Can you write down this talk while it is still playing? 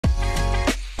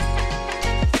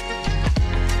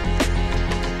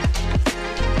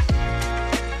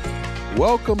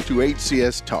Welcome to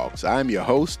HCS Talks. I'm your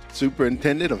host,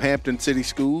 Superintendent of Hampton City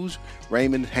Schools,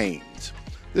 Raymond Haynes.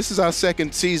 This is our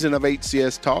second season of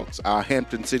HCS Talks, our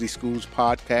Hampton City Schools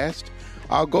podcast.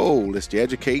 Our goal is to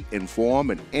educate,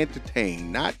 inform, and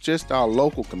entertain not just our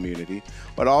local community,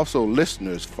 but also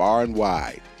listeners far and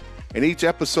wide. In each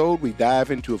episode, we dive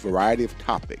into a variety of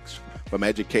topics, from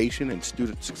education and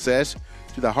student success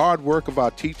to the hard work of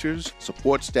our teachers,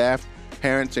 support staff,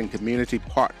 parents, and community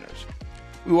partners.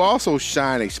 We will also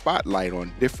shine a spotlight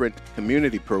on different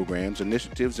community programs,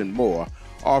 initiatives, and more,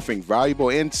 offering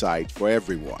valuable insights for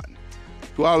everyone.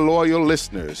 To our loyal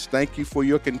listeners, thank you for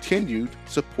your continued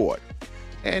support.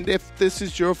 And if this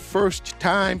is your first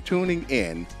time tuning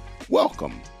in,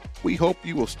 welcome. We hope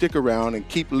you will stick around and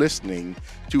keep listening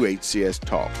to HCS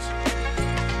Talks.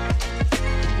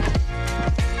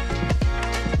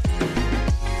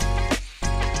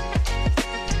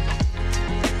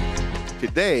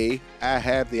 Today, I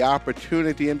have the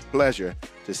opportunity and pleasure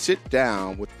to sit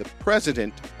down with the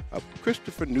president of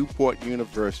Christopher Newport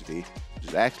University, which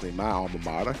is actually my alma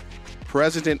mater,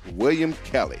 President William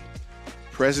Kelly.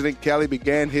 President Kelly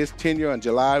began his tenure on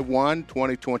July 1,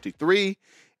 2023,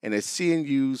 and is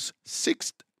CNU's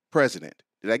sixth president.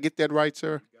 Did I get that right,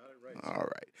 sir? You got it right. All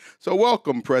right. So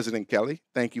welcome, President Kelly.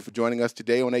 Thank you for joining us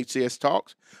today on HCS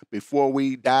Talks. Before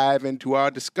we dive into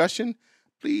our discussion,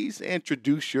 please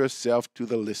introduce yourself to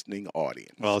the listening audience.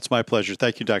 Well, it's my pleasure.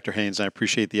 Thank you, Dr. Haynes. I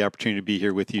appreciate the opportunity to be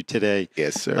here with you today.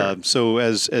 Yes, sir. So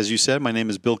as you said, my name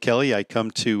is Bill Kelly. I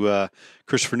come to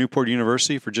Christopher Newport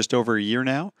University for just over a year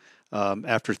now,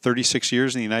 after 36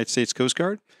 years in the United States Coast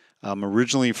Guard. I'm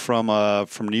originally from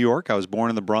New York. I was born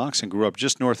in the Bronx and grew up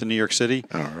just north of New York City.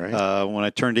 All right. When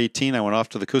I turned 18, I went off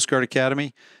to the Coast Guard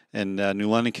Academy in New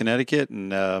London, Connecticut,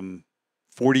 and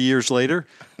 40 years later,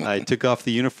 I took off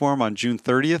the uniform on June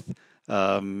 30th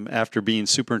after being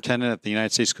superintendent at the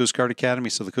United States Coast Guard Academy.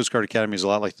 So the Coast Guard Academy is a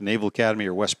lot like the Naval Academy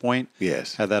or West Point.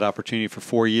 Yes. Had that opportunity for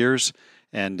 4 years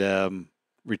and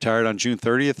retired on June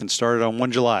 30th and started on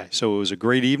 1 July. So it was a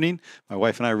great evening. My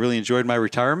wife and I really enjoyed my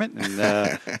retirement,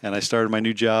 and I started my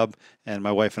new job, and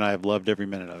my wife and I have loved every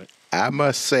minute of it. I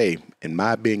must say, in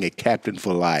my being a captain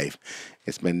for life,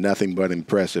 it's been nothing but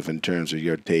impressive in terms of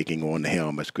your taking on the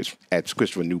helm as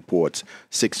Christopher Newport's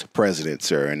sixth president,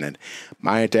 sir. And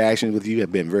my interactions with you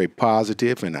have been very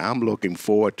positive, and I'm looking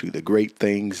forward to the great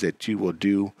things that you will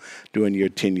do during your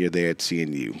tenure there at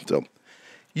CNU. So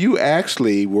you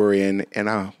actually were in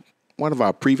one of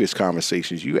our previous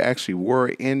conversations, you actually were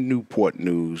in Newport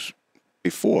News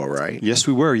before, right? Yes,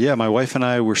 we were. Yeah, my wife and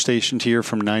I were stationed here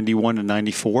from 91 to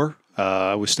 94.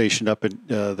 I was stationed up at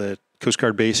the Coast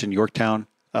Guard base in Yorktown,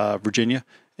 Virginia,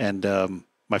 and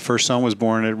my first son was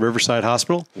born at Riverside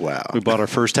Hospital. Wow. We bought our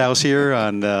first house here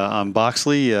on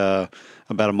Boxley,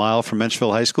 about a mile from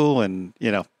Menchville High School, and,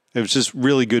 it was just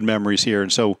really good memories here.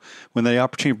 And so when the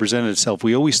opportunity presented itself,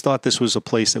 we always thought this was a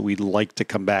place that we'd like to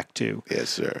come back to. Yes,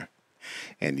 sir.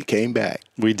 And you came back.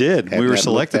 We did. We were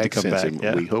selected to come back.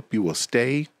 Yeah. We hope you will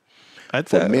stay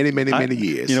for many, many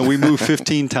years. We moved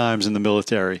 15 times in the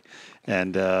military.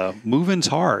 And moving's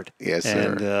hard. Yes,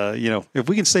 sir. And, if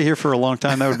we can stay here for a long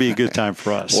time, that would be a good time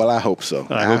for us. Well, I hope so.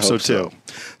 I hope so, too.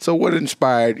 So what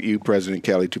inspired you, President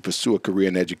Kelly, to pursue a career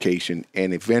in education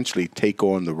and eventually take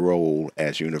on the role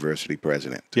as university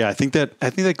president? Yeah, I think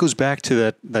that goes back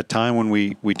to that time when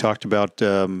we talked about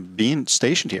being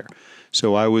stationed here.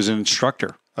 So I was an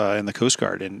instructor in the Coast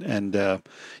Guard. And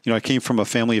I came from a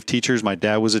family of teachers. My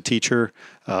dad was a teacher.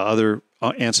 Other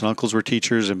aunts and uncles were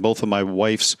teachers, and both of my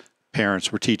wife's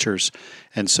parents were teachers.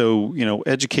 And so,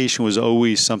 education was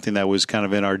always something that was kind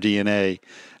of in our DNA.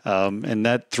 And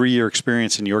that 3-year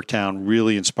experience in Yorktown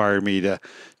really inspired me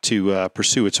to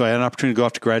pursue it. So I had an opportunity to go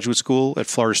off to graduate school at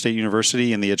Florida State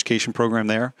University in the education program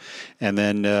there, and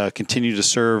then continue to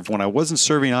serve. When I wasn't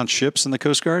serving on ships in the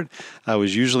Coast Guard, I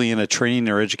was usually in a training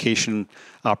or education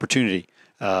opportunity.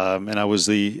 And I was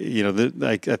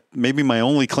maybe my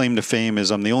only claim to fame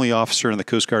is I'm the only officer in the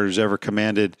Coast Guard who's ever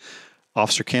commanded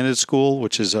Officer Candidate School,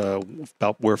 which is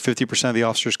about where 50% of the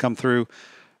officers come through,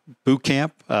 boot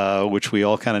camp, which we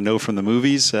all kind of know from the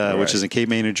movies, right, which is in Cape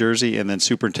May, New Jersey, and then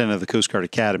superintendent of the Coast Guard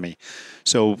Academy.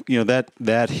 So,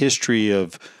 that history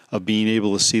of being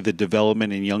able to see the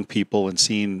development in young people and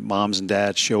seeing moms and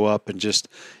dads show up and just,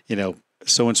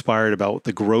 so inspired about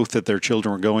the growth that their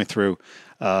children were going through,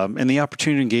 and the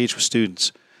opportunity to engage with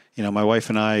students. My wife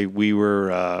and I, we were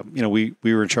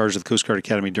in charge of the Coast Guard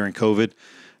Academy during COVID.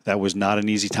 That was not an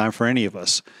easy time for any of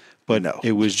us, but no,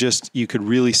 it was just, you could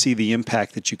really see the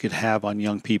impact that you could have on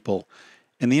young people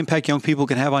and the impact young people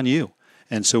can have on you.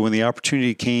 And so when the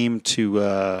opportunity came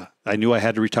to, I knew I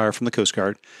had to retire from the Coast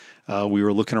Guard. we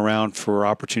were looking around for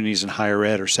opportunities in higher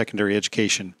ed or secondary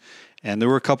education, and there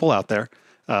were a couple out there.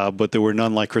 But there were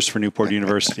none like Christopher Newport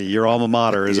University. Your alma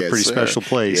mater is a pretty special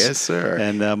place. Yes, sir.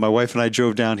 And my wife and I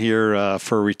drove down here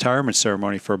for a retirement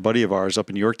ceremony for a buddy of ours up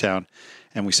in Yorktown.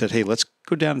 And we said, hey, let's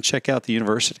go down and check out the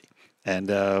university. And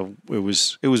it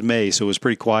was May, so it was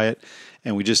pretty quiet.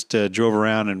 And we just drove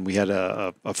around, and we had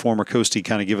a former coastie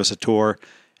kind of give us a tour.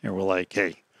 And we're like,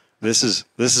 hey, this is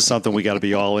something we got to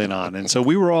be all in on. And so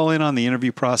we were all in on the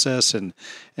interview process and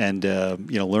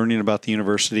learning about the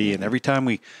university. And every time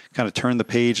we kind of turned the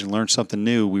page and learned something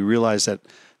new, we realized that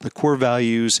the core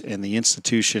values and the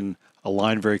institution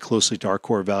aligned very closely to our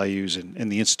core values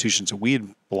and the institutions that we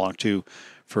had belonged to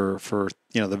for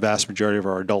the vast majority of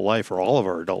our adult life, or all of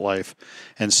our adult life.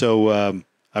 And so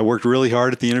I worked really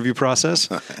hard at the interview process,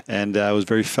 and I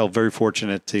felt very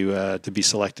fortunate to be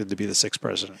selected to be the 6th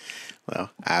president.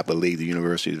 Well, I believe the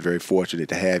university is very fortunate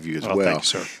to have you as well. Thank you,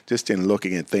 sir. Just in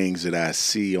looking at things that I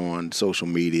see on social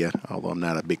media, although I'm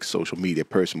not a big social media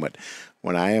person, but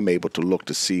when I am able to look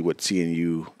to see what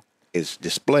CNU is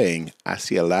displaying, I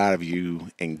see a lot of you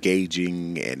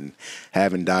engaging and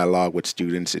having dialogue with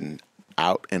students and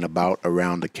out and about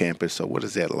around the campus. So what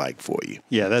is that like for you?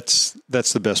 Yeah, that's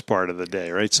the best part of the day,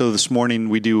 right? So this morning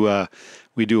we do a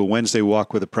Wednesday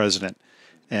walk with the president.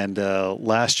 And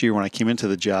last year when I came into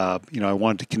the job, I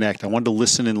wanted to connect. I wanted to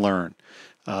listen and learn.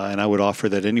 And I would offer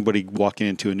that anybody walking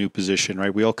into a new position,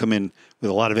 right? We all come in with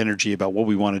a lot of energy about what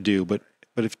we want to do, but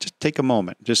if just take a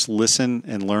moment, just listen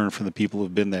and learn from the people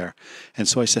who've been there. And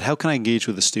so I said, how can I engage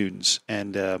with the students?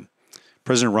 And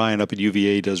President Ryan up at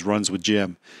UVA does runs with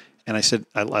Jim. And I said,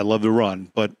 I love to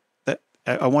run, but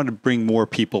I wanted to bring more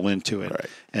people into it. Right.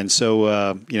 And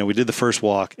so, we did the first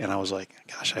walk, and I was like,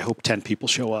 gosh, I hope 10 people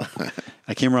show up.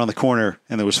 I came around the corner,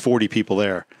 and there was 40 people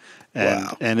there. And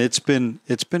wow. And it's been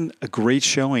a great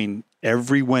showing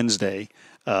every Wednesday.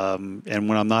 And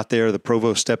when I'm not there, the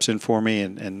provost steps in for me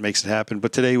and makes it happen.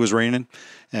 But today it was raining,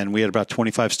 and we had about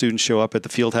 25 students show up at the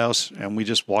field house, and we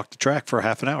just walked the track for a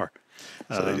half an hour.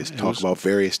 So they just talk about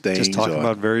various things. Just talking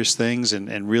about various things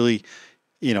and really,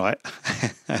 I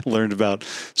learned about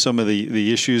some of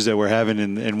the issues that we're having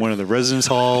in one of the residence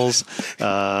halls.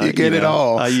 You get it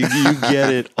all. You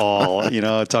get it all.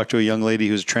 I talked to a young lady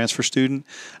who's a transfer student.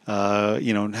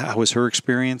 How was her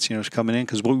experience, coming in?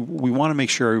 Because we want to make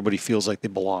sure everybody feels like they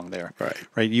belong there.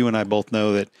 Right. You and I both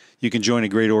know that you can join a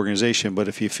great organization, but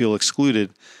if you feel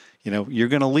excluded, you're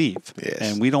going to leave. Yes.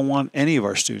 And we don't want any of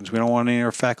our students. We don't want any of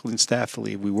our faculty and staff to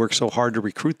leave. We work so hard to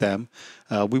recruit them.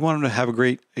 We want them to have a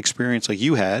great experience like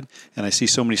you had, and I see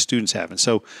so many students having.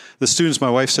 So the students,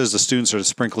 my wife says the students are the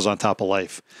sprinkles on top of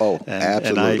life. Oh, absolutely.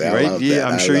 And I love that.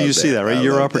 I'm sure you see that, right?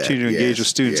 Your opportunity to engage with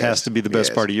students Yes. has to be the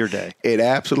best part of your day. It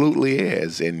absolutely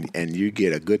is. And you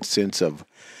get a good sense of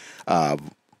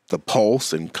the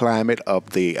pulse and climate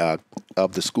of the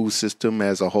school system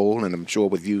as a whole, and I'm sure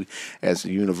with you as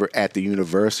at the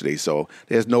university. So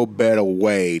there's no better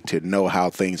way to know how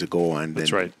things are going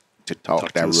than to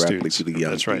talk directly to the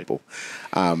young people.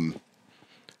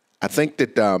 I think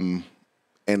that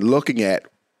in looking at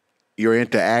your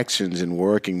interactions and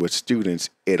working with students,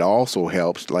 it also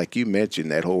helps, like you mentioned,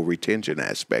 that whole retention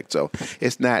aspect. So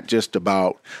it's not just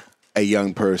about a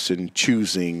young person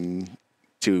choosing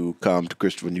to come to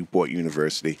Christopher Newport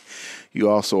University. You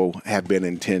also have been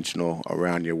intentional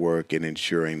around your work in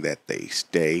ensuring that they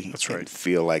stay and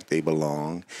feel like they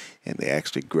belong, and they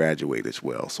actually graduate as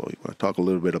well. So you want to talk a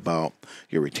little bit about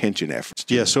your retention efforts?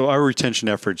 Yeah, so our retention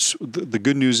efforts, the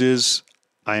good news is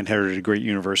I inherited a great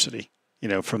university,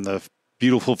 from the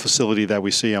beautiful facility that we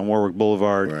see on Warwick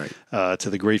Boulevard to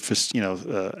the great,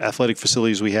 athletic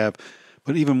facilities we have.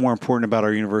 But even more important about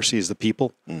our university is the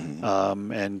people.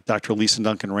 Mm-hmm. And Dr. Lisa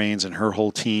Duncan Rains and her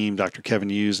whole team, Dr. Kevin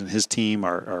Hughes and his team,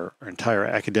 our entire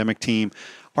academic team,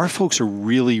 our folks are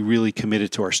really, really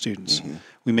committed to our students. Mm-hmm.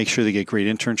 We make sure they get great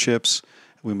internships.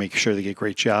 We make sure they get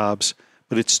great jobs.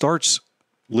 But it starts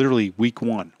literally week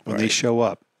one when they show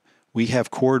up. We have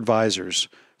core advisors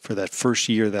for that first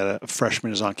year that a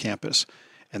freshman is on campus.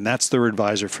 And that's their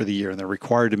advisor for the year, and they're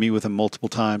required to meet with them multiple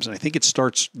times. And I think it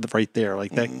starts right there.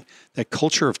 Like that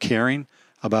culture of caring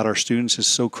about our students is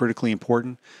so critically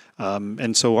important.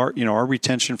 And so our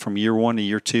retention from year one to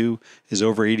year two is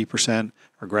over 80%.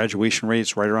 Our graduation rate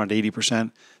is right around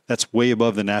 80%. That's way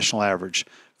above the national average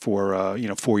for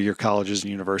 4-year colleges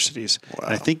and universities. Wow.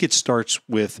 And I think it starts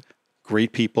with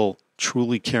great people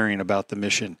truly caring about the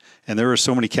mission. And there are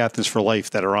so many captains for life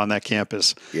that are on that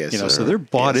campus. Yes, sir. So they're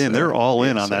bought in. Sir. They're all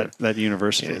in on sir. that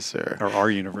university. Yes, sir. Or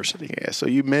our university. Yeah. So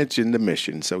you mentioned the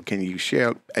mission. So can you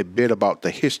share a bit about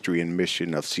the history and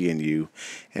mission of CNU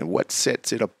and what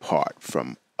sets it apart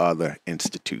from other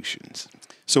institutions?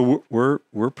 So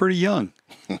we're pretty young.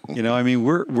 I mean,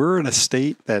 we're in a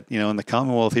state that, in the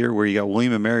Commonwealth here, where you got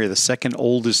William and Mary, the second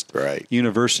oldest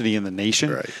university in the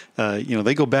nation. Right.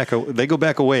 They go back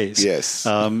a ways. Yes.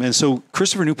 And so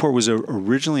Christopher Newport was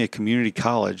originally a community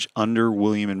college under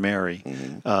William and Mary,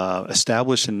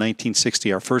 established in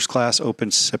 1960. Our first class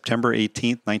opened September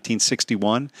 18th,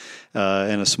 1961, in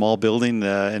a small building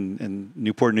in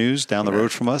Newport News down the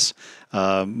road from us.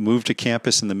 Moved to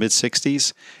campus in the mid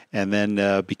 60s, and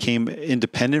then became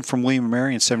independent from William and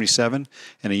Mary in 77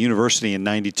 and a university in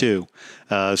 92.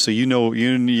 So that's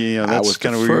I was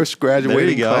kind of first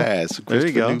graduating class.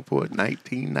 Christopher Newport,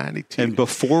 1992. And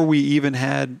before we even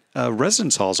had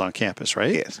residence halls on campus,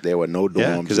 right? Yes, there were no dorms.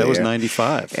 Yeah, because that was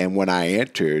 95. And when I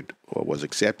entered or was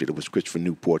accepted, it was Christopher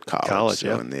Newport College.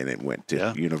 And then it went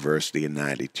to university in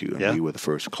 92, and we were the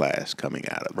first class coming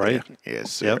out of there.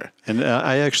 Yes, sir. Yep. And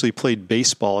I actually played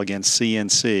baseball against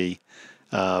CNC.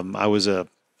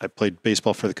 I played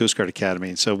baseball for the Coast Guard Academy,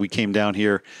 and so we came down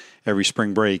here every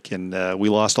spring break, and we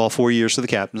lost all 4 years to the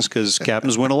captains because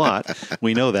captains win a lot.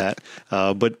 We know that.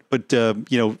 But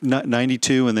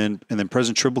 92, and then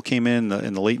President Tribble came in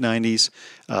the late 90s.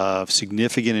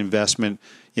 Significant investment.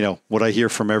 What I hear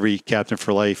from every captain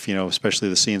for life, especially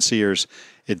the CNCers,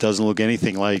 it doesn't look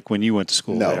anything like when you went to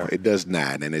school. No, it does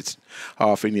not. And it's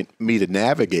hard for me to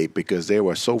navigate because there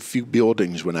were so few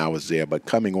buildings when I was there. But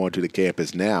coming onto the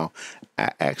campus now,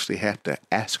 I actually have to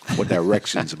ask for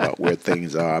directions about where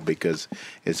things are because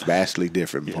it's vastly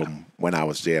different from when I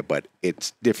was there. But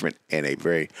it's different in a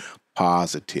very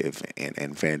positive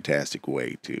and fantastic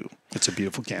way, too. It's a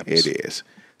beautiful campus. It is.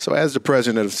 So as the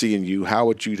president of CNU, how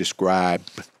would you describe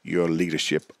your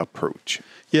leadership approach?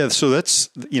 Yeah, so that's,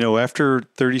 after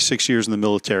 36 years in the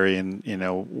military, and,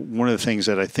 one of the things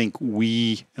that I think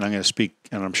and I'm going to speak,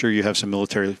 and I'm sure you have some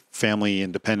military family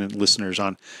independent listeners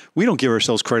on, we don't give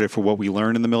ourselves credit for what we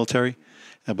learned in the military.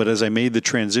 But as I made the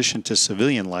transition to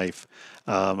civilian life,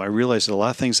 I realized that a lot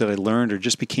of things that I learned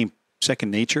just became second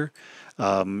nature.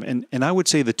 And I would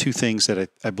say the two things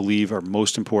that I believe are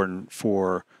most important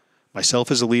for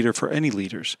myself as a leader, for any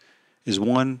leaders, is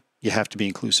one, you have to be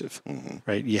inclusive,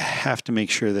 right? You have to make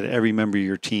sure that every member of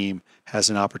your team has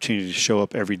an opportunity to show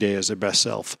up every day as their best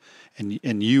self.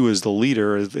 And you as the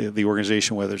leader of the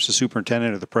organization, whether it's the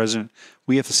superintendent or the president,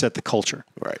 we have to set the culture.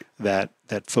 Right. That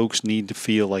folks need to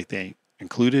feel like they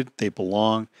included, they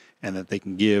belong, and that they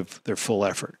can give their full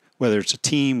effort. Whether it's a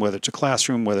team, whether it's a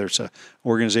classroom, whether it's an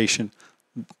organization,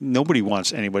 nobody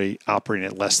wants anybody operating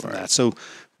at less than that. So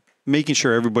making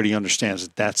sure everybody understands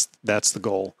that that's the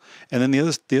goal. And then the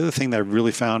other thing that I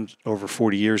really found over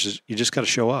 40 years is you just got to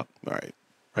show up.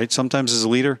 Right. Sometimes as a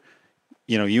leader,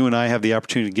 you and I have the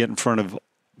opportunity to get in front of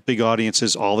big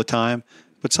audiences all the time,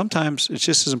 but sometimes it's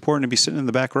just as important to be sitting in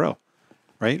the back row,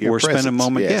 right? Your or spend a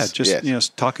moment,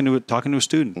 talking to a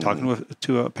student, talking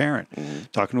to a parent,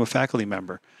 talking to a faculty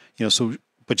member,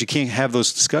 but you can't have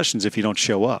those discussions if you don't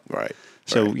show up. Right.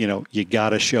 So, you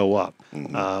got to show up.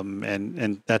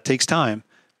 And that takes time,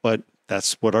 but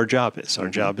that's what our job is. Our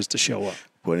job is to show up.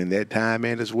 Putting that time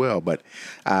in as well. But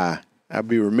I'd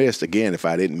be remiss, again, if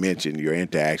I didn't mention your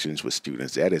interactions with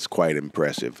students. That is quite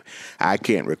impressive. I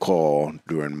can't recall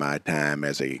during my time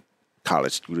as a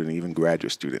college student, even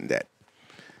graduate student, that,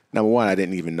 number one, I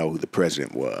didn't even know who the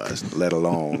president was, let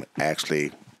alone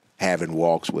actually having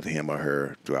walks with him or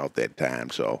her throughout that time.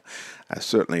 So I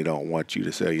certainly don't want you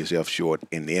to sell yourself short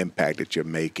in the impact that you're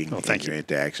making in your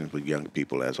interactions with young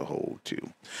people as a whole,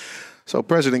 too. So,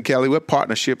 President Kelly, what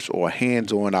partnerships or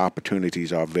hands-on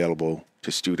opportunities are available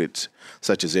to students,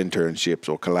 such as internships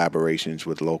or collaborations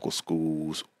with local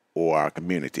schools or our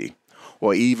community,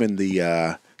 or even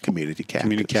the community captains?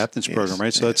 Community captains program,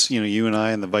 right? So that's, you and I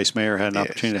and the vice mayor had an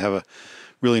opportunity to have a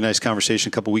really nice conversation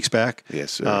a couple weeks back.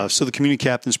 Yes, sir. So the Community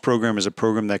Captains Program is a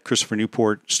program that Christopher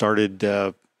Newport started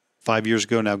 5 years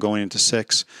ago, now going into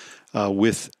 6,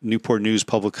 with Newport News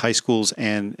Public High Schools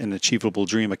and an Achievable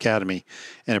Dream Academy.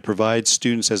 And it provides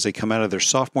students as they come out of their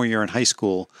sophomore year in high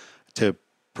school to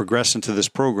progress into this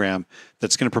program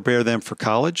that's going to prepare them for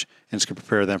college and it's going to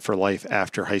prepare them for life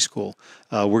after high school.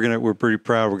 We're pretty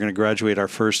proud. We're going to graduate our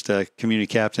first community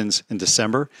captains in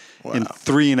December in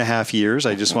 3.5 years.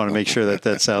 I just want to make sure that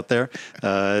that's out there.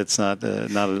 It's not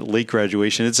a late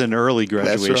graduation. It's an early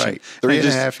graduation. That's right.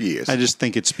 3.5 years. I just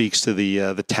think it speaks to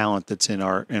the talent that's in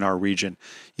our region.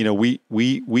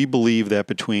 We believe that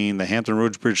between the Hampton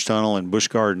Roads Bridge Tunnel and Busch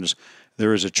Gardens,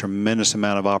 there is a tremendous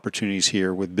amount of opportunities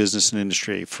here with business and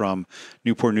industry, from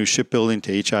Newport News Shipbuilding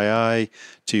to HII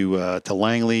to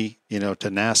Langley, to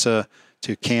NASA,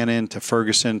 Cannon, to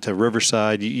Ferguson, to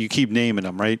Riverside. You keep naming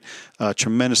them, right?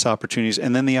 Tremendous opportunities,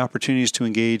 and then the opportunities to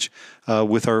engage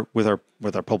with our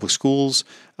public schools.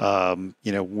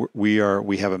 We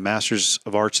have a Master's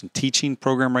of Arts in Teaching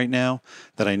program right now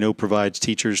that I know provides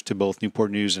teachers to both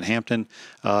Newport News and Hampton,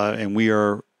 and we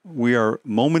are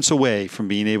moments away from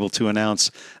being able to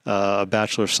announce a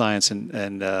Bachelor of Science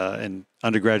and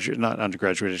undergraduate, not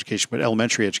undergraduate education, but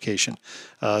elementary education.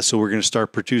 So we're going to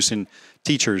start producing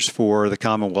teachers for the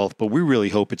Commonwealth, but we really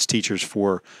hope it's teachers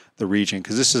for the region,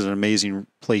 because this is an amazing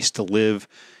place to live,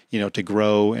 to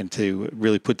grow and to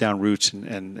really put down roots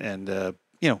and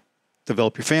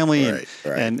develop your family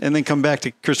and then come back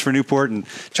to Christopher Newport and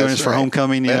join us for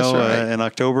homecoming, in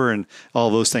October and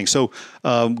all those things. So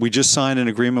we just signed an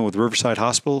agreement with Riverside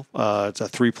Hospital. It's a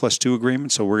 3+2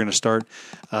 agreement. So we're going to start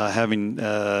having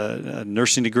a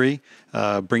nursing degree,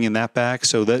 bringing that back.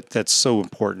 So that's so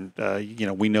important.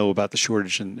 We know about the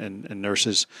shortage in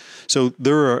nurses. So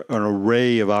there are an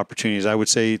array of opportunities. I would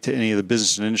say to any of the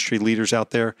business and industry leaders out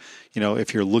there,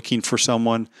 if you're looking for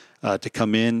someone to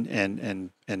come in and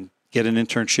get an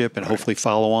internship and hopefully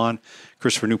follow on,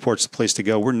 Christopher Newport's the place to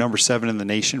go. We're number 7 in the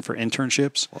nation for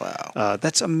internships. Wow.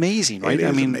 That's amazing, right?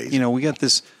 Amazing. We got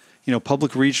this,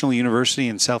 public regional university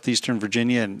in southeastern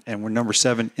Virginia, and we're number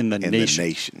 7 in the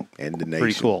nation. In the nation.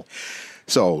 Pretty cool.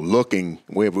 So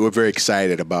we're very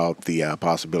excited about the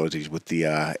possibilities with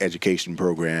the education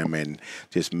program, and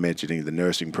just mentioning the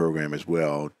nursing program as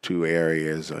well, 2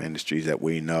 areas or industries that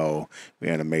we know we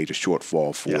had a major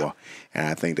shortfall for. Yeah. And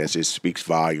I think that just speaks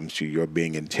volumes to your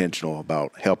being intentional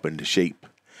about helping to shape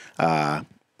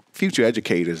future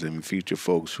educators and future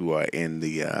folks who are in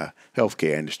the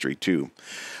healthcare industry too.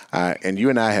 And you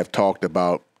and I have talked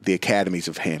about the academies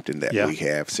of Hampton that we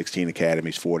have, 16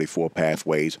 academies, 44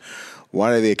 pathways.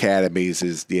 One of the academies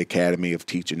is the Academy of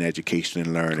Teaching, Education,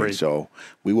 and Learning. Great. So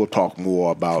we will talk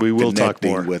more about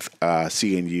connecting with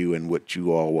CNU and what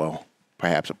you all will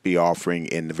perhaps be offering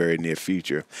in the very near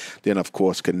future. Then, of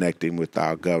course, connecting with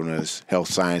our governor's Health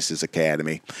Sciences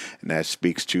Academy, and that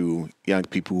speaks to young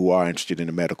people who are interested in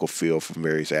the medical field from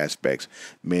various aspects.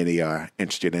 Many are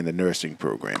interested in the nursing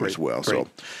program as well. Great. So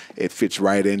it fits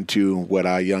right into what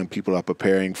our young people are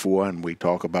preparing for, and we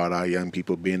talk about our young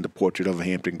people being the portrait of a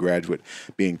Hampton graduate,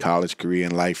 being college, career,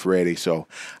 and life ready. So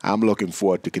I'm looking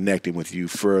forward to connecting with you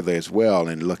further as well,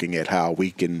 and looking at how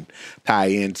we can tie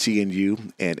in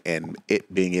CNU and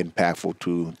it being impactful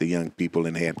to the young people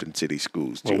in Hampton City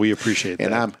Schools too. Well, we appreciate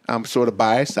that. And I'm sort of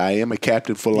biased. I am a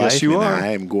captain for life. Yes, you are. I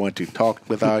am going to talk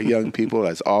with our young people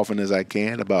as often as I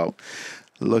can about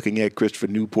looking at Christopher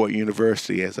Newport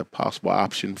University as a possible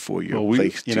option for your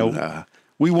place to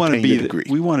we want to be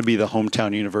the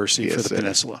hometown university for the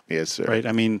peninsula. Yes, sir. Right?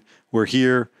 I mean, we're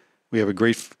here. We have a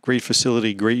great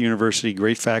facility, great university,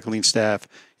 great faculty and staff.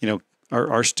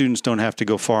 Our students don't have to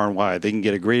go far and wide. They can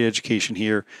get a great education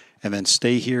here and then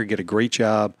stay here, get a great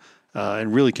job,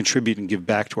 and really contribute and give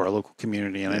back to our local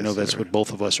community. And I know that's what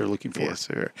both of us are looking for. Yes,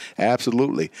 sir.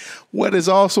 Absolutely. What is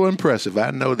also impressive,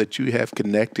 I know that you have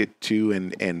connected to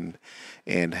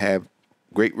and have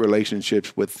great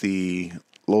relationships with the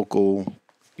local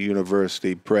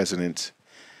university presidents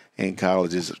and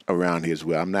colleges around here as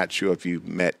well. I'm not sure if you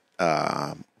met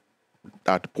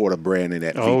Dr. Porter Brandon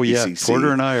at VPCC. Oh, yeah.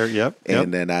 Porter and I are, yep.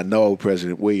 And then I know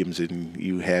President Williams, and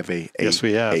you have a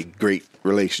great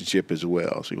relationship as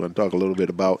well. So you want to talk a little bit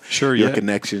about your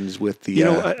connections with the...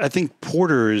 I think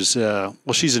Porter is,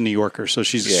 she's a New Yorker, so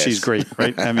she's great,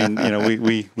 right? I mean,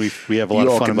 we have a lot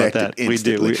of fun about that.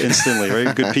 Instantly. We do, instantly,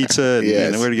 right? Good pizza,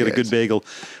 and we're going to get a good bagel.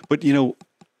 But,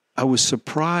 I was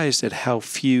surprised at how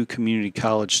few community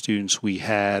college students we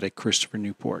had at Christopher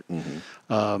Newport.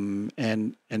 Mm-hmm.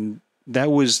 And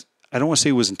that was, I don't want to say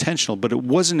it was intentional, but it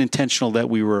wasn't intentional that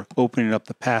we were opening up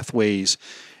the pathways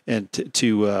and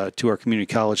to our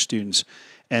community college students.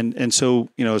 And so,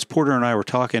 as Porter and I were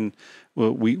talking,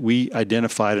 we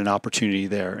identified an opportunity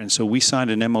there. And so we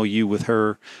signed an MOU with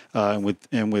her and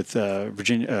with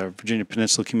Virginia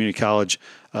Peninsula Community College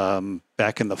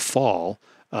back in the fall.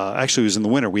 Actually, it was in the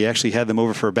winter. We actually had them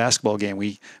over for a basketball game.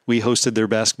 We hosted their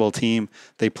basketball team.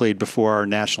 They played before our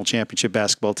national championship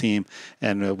basketball team,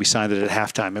 and we signed it at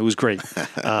halftime. It was great.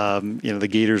 The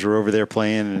Gators were over there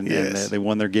playing, and they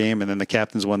won their game, and then the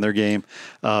captains won their game.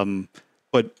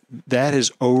 But that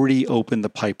has already opened the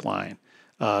pipeline.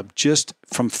 Just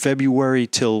from February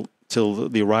till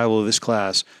the arrival of this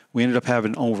class, we ended up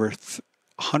having over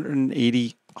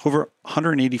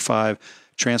 185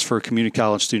 transfer community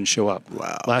college students show up.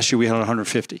 Wow. Last year we had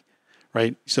 150,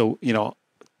 right? So,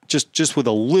 just with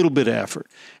a little bit of effort.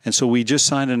 And so we just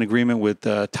signed an agreement with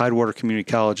Tidewater Community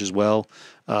College as well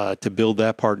to build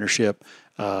that partnership.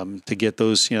 to get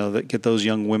those, get those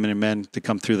young women and men to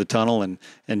come through the tunnel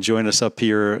and join us up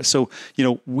here. So,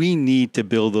 we need to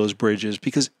build those bridges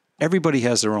because everybody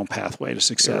has their own pathway to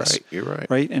success. You're right.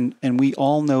 Right. And we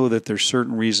all know that there's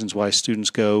certain reasons why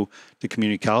students go to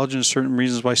community college and certain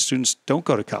reasons why students don't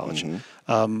go to college.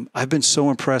 I've been so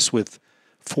impressed with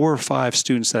 4 or 5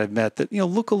 students that I've met that,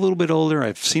 look a little bit older.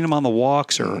 I've seen them on the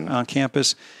walks or on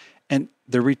campus, and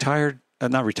they're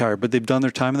not retired, but they've done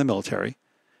their time in the military.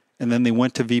 And then they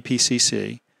went to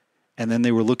VPCC, and then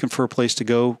they were looking for a place to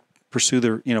go pursue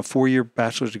their 4-year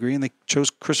bachelor's degree, and they chose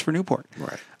Christopher Newport.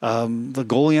 Right. The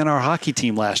goalie on our hockey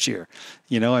team last year.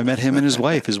 I met him and his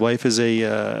wife. His wife is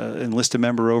a enlisted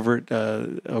member over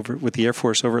with the Air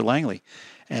Force over at Langley,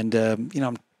 and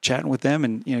I'm chatting with them,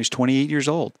 and he's 28 years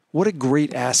old. What a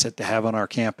great asset to have on our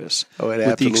campus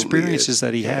with the experiences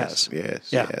that he has.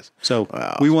 Yes. So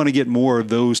we want to get more of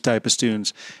those type of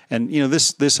students, and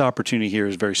this opportunity here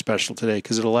is very special today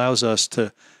because it allows us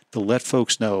to let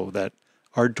folks know that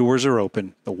our doors are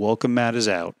open. The welcome mat is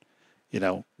out.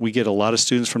 We get a lot of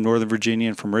students from Northern Virginia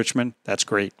and from Richmond. That's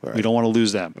great. Right. We don't want to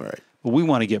lose them. Right. But we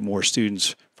want to get more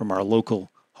students from our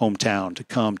local hometown to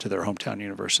come to their hometown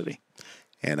university.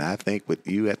 And I think with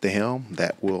you at the helm,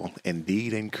 that will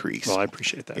indeed increase. Well, I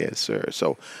appreciate that. Yes, sir.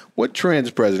 So what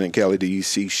trends, President Kelly, do you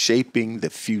see shaping the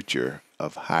future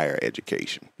of higher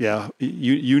education? Yeah,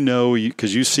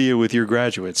 because you see it with your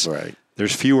graduates. Right.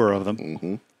 There's fewer of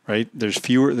them. Right. There's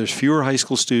fewer high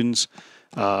school students.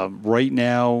 Right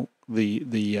now,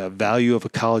 the value of a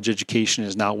college education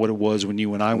is not what it was when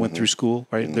you and I went through school.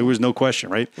 Right. There was no question.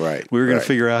 Right. Right. We were going to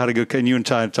figure out how to go. And you and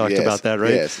Ty talked about that.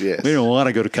 Right. Yes. We didn't want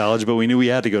to go to college, but we knew we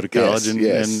had to go to college, and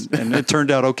it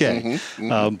turned out okay.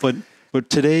 But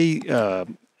today,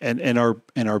 and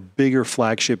our bigger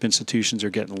flagship institutions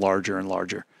are getting larger and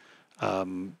larger.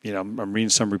 I'm reading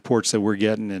some reports that we're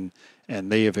getting, and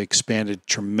they have expanded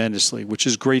tremendously, which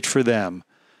is great for them.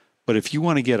 But if you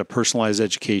want to get a personalized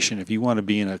education, if you want to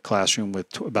be in a classroom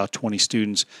with about 20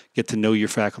 students, get to know your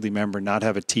faculty member, not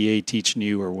have a TA teaching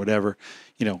you or whatever,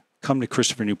 come to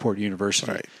Christopher Newport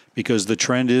University. Right. Because the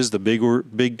trend is the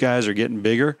big guys are getting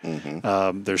bigger.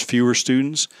 There's fewer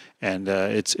students, and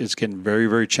it's getting very,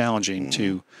 very challenging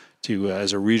to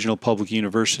as a regional public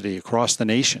university across the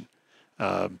nation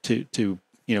to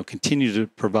continue to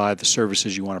provide the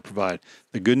services you want to provide.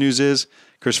 The good news is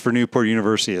Christopher Newport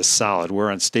University is solid.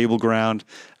 We're on stable ground,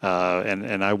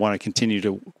 and I want to continue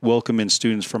to welcome in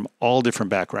students from all different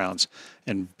backgrounds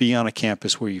and be on a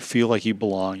campus where you feel like you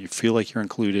belong, you feel like you're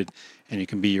included, and you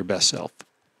can be your best self.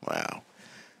 Wow.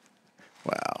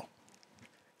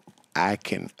 I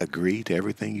can agree to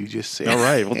everything you just said. All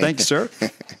right. Well, thank you, sir.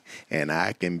 And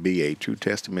I can be a true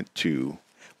testament to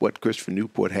what Christopher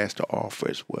Newport has to offer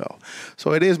as well.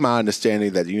 So it is my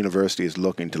understanding that the university is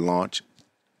looking to launch.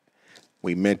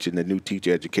 We mentioned the new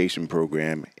teacher education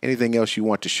program. Anything else you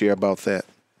want to share about that?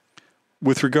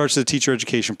 With regards to the teacher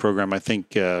education program, I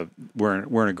think we're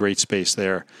in a great space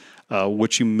there.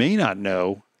 What you may not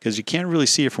know, because you can't really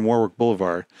see it from Warwick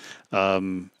Boulevard,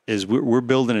 is we're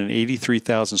building an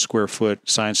 83,000 square foot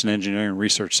science and engineering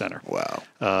research center.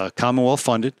 Wow. Commonwealth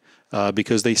funded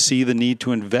because they see the need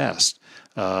to invest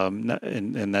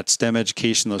in that STEM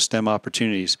education, those STEM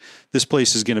opportunities. This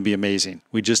place is going to be amazing.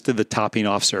 We just did the topping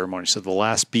off ceremony, so the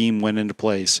last beam went into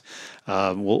place.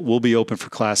 We'll be open for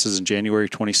classes in January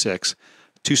 26.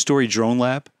 2-story drone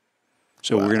lab.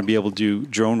 So we're going to be able to do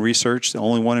drone research, the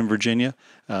only one in Virginia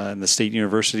in the state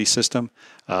university system.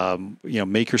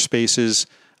 Maker spaces,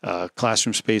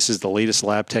 classroom spaces, the latest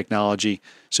lab technology.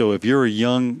 So if you're a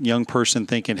young person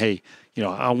thinking, hey,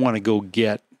 I want to go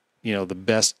get the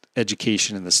best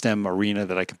education in the STEM arena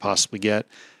that I can possibly get,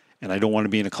 and I don't want to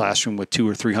be in a classroom with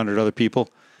 200 or 300 other people,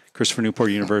 Christopher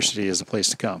Newport University is the place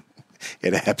to come.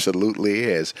 It absolutely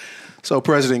is. So,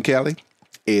 President Kelly,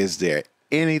 is there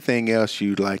anything else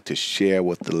you'd like to share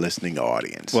with the listening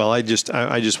audience? Well, I just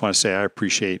want to say I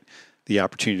appreciate the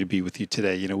opportunity to be with you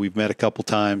today. We've met a couple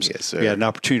times. Yes, sir. We had an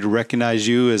opportunity to recognize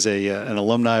you as an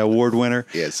alumni award winner.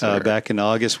 Yes, sir. Back in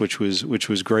August, which was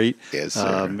great. Yes,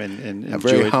 sir. And a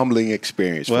very humbling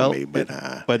experience for me,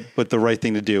 but the right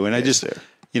thing to do. And yes,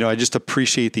 I just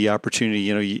appreciate the opportunity.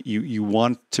 You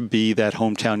want to be that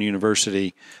hometown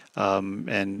university.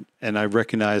 And I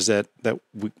recognize that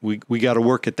we got to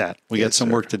work at that. We got some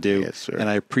work to do. Yes, sir. And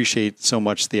I appreciate so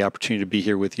much the opportunity to be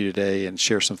here with you today and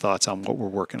share some thoughts on what we're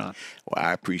working on. Well,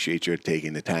 I appreciate your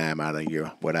taking the time out of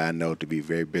your, what I know to be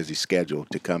very busy schedule,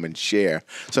 to come and share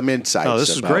some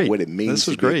insights about what it means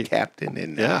to be a captain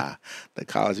in the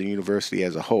college and university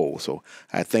as a whole. So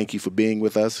I thank you for being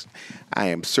with us. I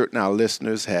am certain our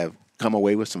listeners have come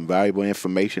away with some valuable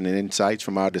information and insights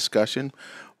from our discussion.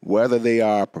 whether they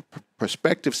are a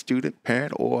prospective student,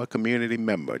 parent, or a community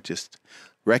member. Just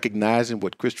recognizing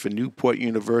what Christopher Newport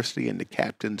University and the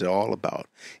captains are all about.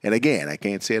 And again, I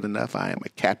can't say it enough, I am a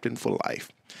captain for life.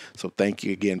 So thank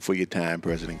you again for your time,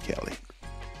 President Kelly.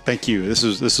 Thank you. This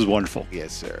is wonderful.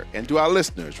 Yes, sir. And to our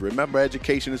listeners, remember,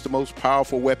 education is the most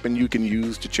powerful weapon you can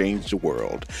use to change the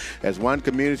world. As one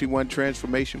community, one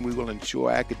transformation, we will ensure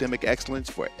academic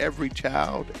excellence for every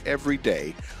child, every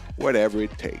day, whatever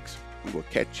it takes. We will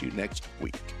catch you next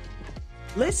week.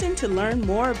 Listen to learn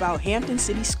more about Hampton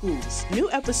City Schools. New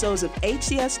episodes of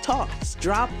HCS Talks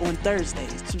drop on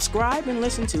Thursdays. Subscribe and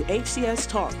listen to HCS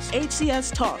Talks.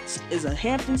 HCS Talks is a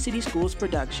Hampton City Schools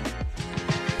production.